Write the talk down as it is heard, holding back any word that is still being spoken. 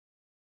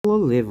Seller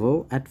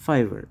level at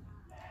Fiverr.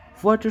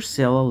 What are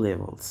seller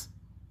levels?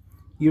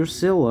 Your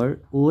seller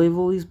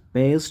level is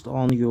based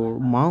on your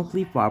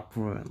monthly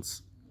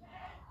performance.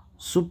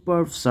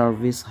 Superb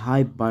service,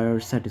 high buyer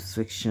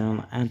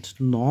satisfaction, and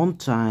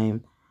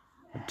non-time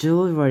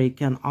delivery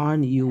can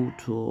earn you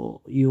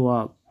to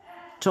your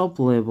top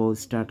level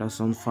status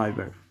on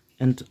Fiverr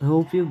and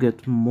help you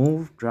get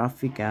more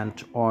traffic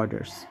and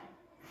orders.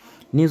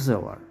 New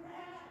seller.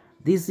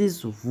 This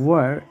is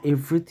where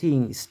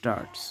everything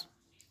starts.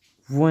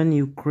 When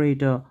you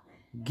create a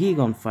gig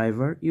on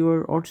Fiverr, you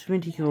are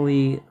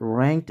automatically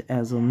ranked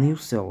as a new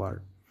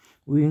seller.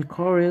 We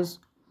encourage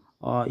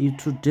you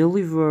to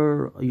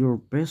deliver your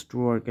best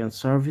work and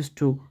service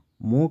to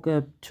move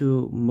up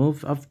to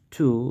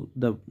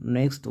the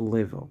next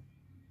level.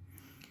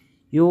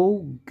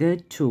 You'll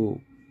get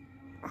to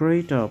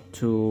create up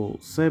to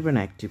 7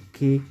 active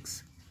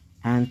gigs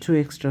and 2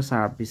 extra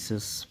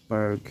services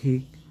per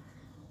gig.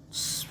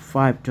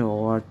 $5,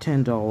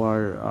 $10,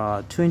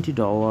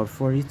 $20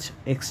 for each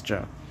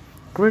extra.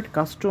 Great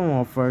custom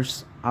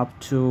offers up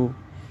to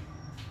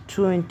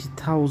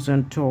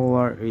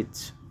 $20,000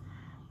 each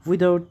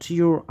without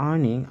your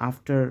earning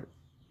after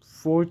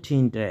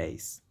 14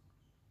 days.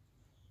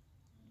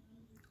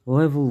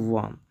 Level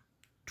 1.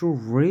 To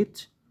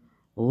reach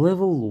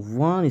level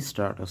 1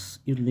 status,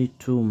 you need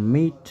to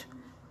meet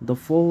the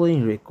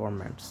following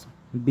requirements.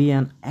 Be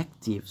an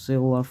active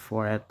seller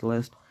for at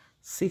least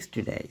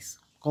 60 days.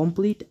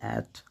 Complete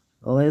at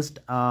least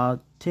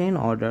 10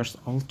 orders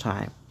all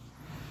time.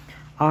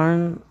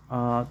 Earn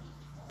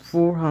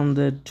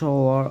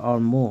 $400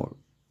 or more.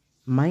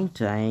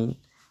 Maintain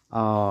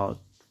a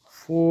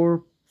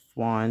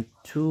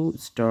 4.2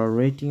 star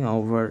rating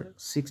over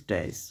 6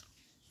 days.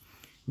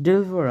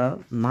 Deliver a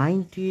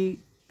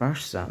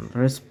 90%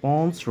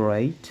 response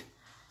rate.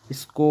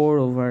 Score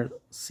over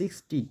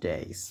 60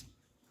 days.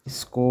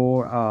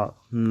 Score a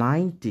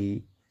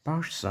 90%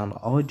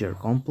 order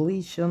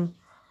completion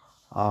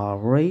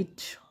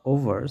rate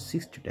over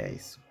 60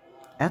 days.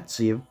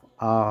 Achieve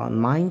a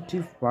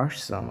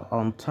 90%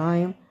 on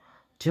time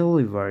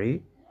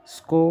delivery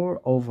score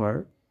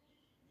over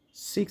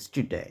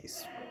 60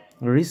 days.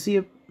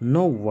 Receive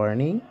no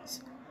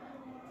warnings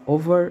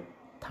over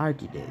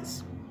 30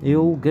 days.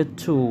 You'll get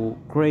to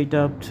create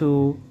up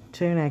to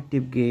 10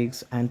 active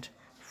gigs and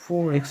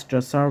 4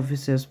 extra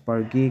services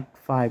per gig.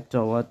 $5,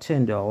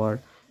 $10,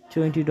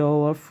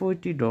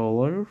 $20,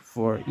 $40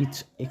 for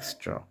each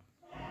extra.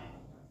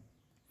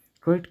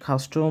 Create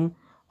custom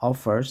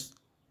offers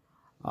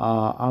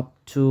up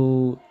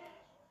to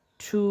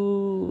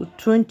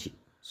 220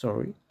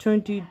 sorry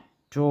 $20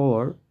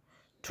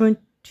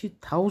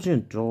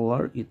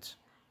 $20,000 each.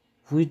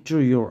 Withdraw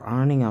your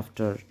earning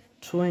after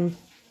 20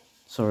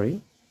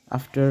 sorry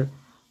after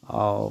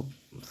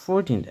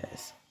 14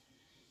 days.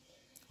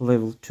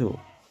 Level 2.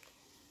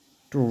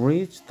 To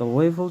reach the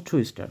level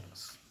 2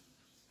 status,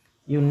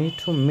 you need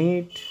to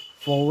meet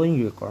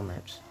following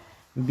requirements.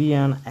 Be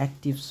an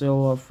active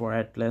seller for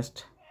at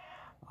least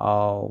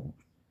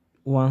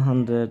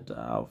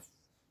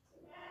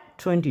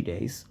 120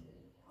 days.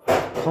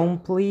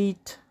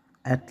 Complete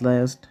at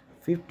least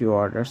 50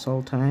 orders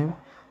all time.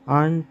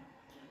 Earn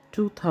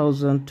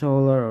 $2,000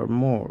 or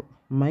more.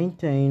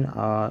 Maintain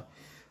a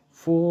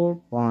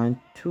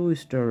 4.2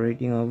 star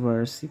rating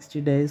over 60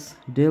 days.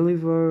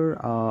 Deliver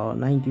a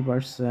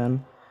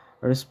 90%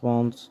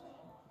 response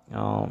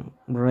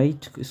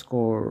rate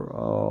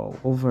score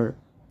over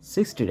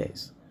 60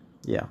 days.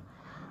 Yeah,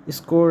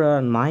 score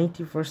a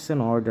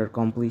 90% order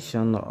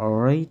completion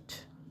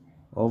rate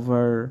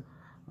over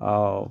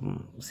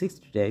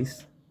 60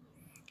 days.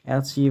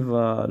 Achieve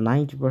a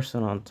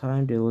 90% on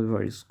time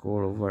delivery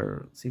score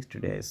over 60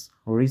 days.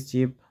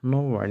 Receive no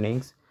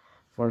warnings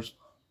for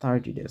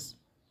 30 days.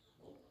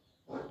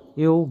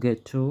 You'll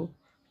get to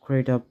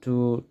create up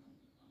to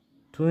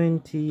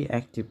 20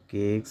 active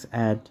gigs.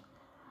 Add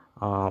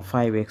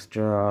 5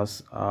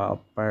 extras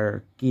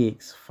per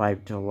gigs.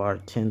 $5,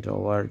 $10,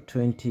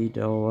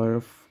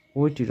 $20,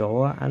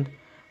 $40, and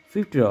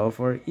 $50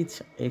 for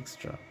each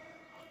extra.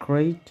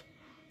 Create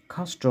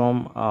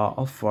custom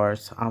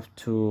offers up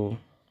to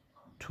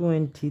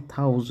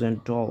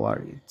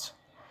 $20,000 each.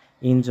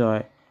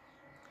 Enjoy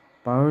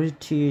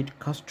priority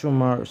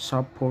customer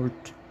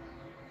support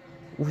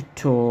with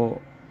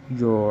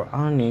your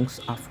earnings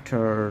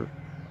after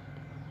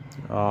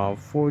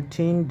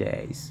 14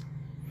 days.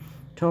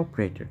 Top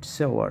rated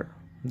seller.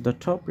 The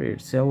top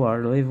rated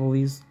seller level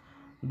is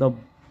the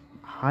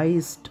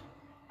highest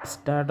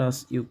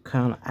status you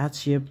can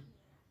achieve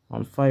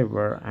on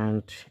Fiverr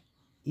and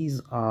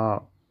is a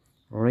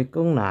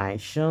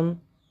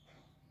recognition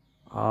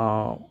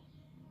uh,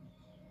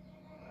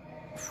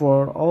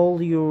 for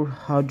all your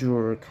hard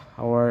work.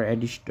 Our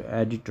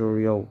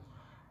editorial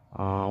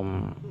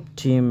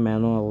team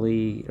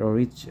manually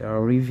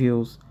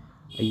reviews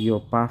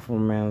your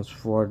performance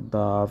for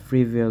the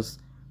previous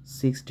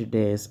 60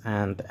 days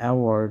and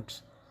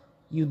awards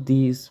you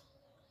this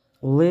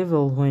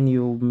level when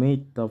you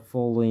meet the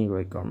following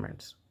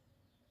requirements.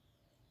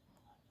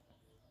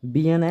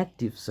 Be an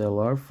active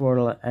seller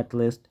for at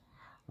least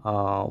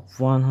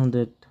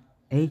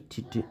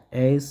 180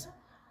 days,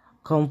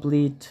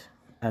 complete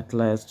at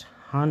least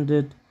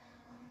 100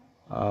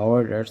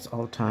 orders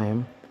all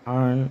time,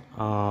 earn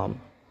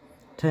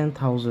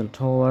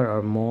 $10,000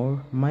 or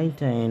more,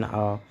 maintain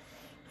a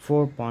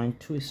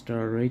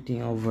 4.2-star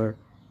rating over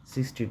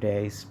 60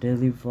 days,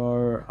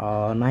 deliver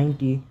a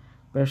 90%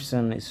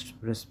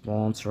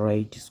 response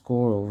rate,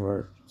 score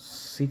over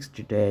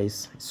 60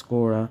 days,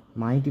 score a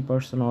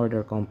 90%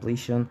 order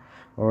completion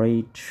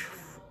rate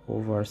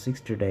over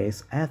 60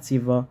 days,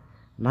 achieve a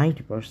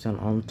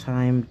 90% on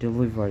time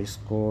delivery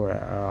score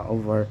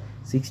over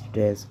 60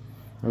 days,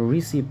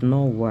 receive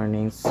no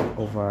warnings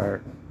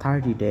over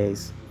 30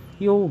 days.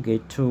 You'll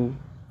get to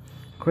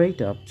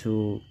create up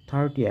to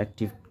 30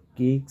 active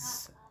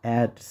gigs,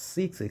 add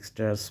 6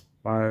 extras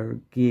per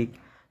gig,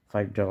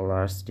 $5,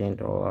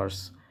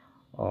 $10,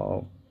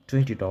 $20,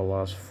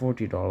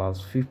 $40,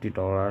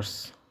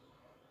 $50,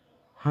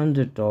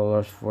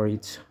 $100 for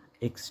each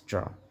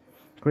extra.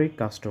 Create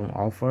custom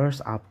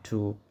offers up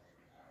to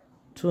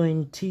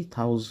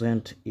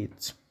 20,000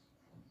 each.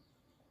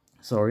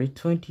 Sorry,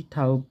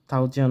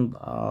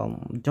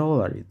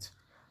 $20,000 each.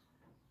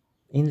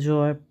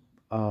 Enjoy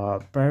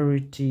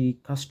priority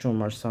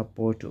customer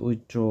support to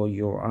withdraw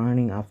your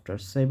earning after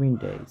 7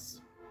 days.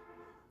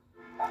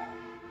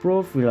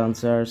 Pro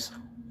freelancers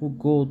who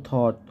go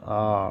through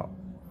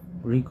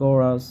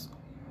rigorous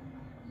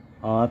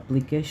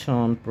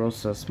application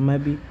process may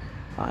be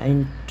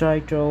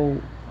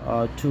entitled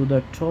to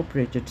the top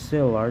rated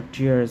seller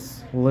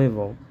tiers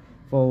level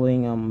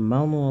following a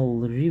manual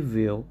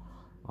review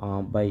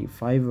by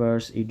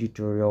Fiverr's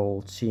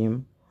editorial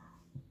team.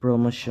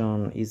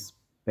 Promotion is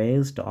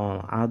based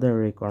on other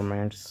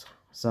requirements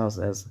such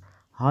as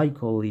high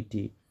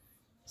quality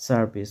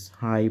service,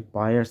 high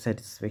buyer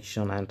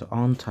satisfaction, and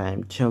on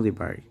time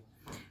delivery.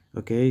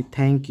 Okay,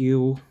 thank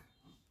you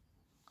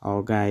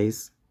all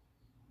guys.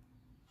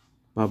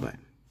 Bye bye.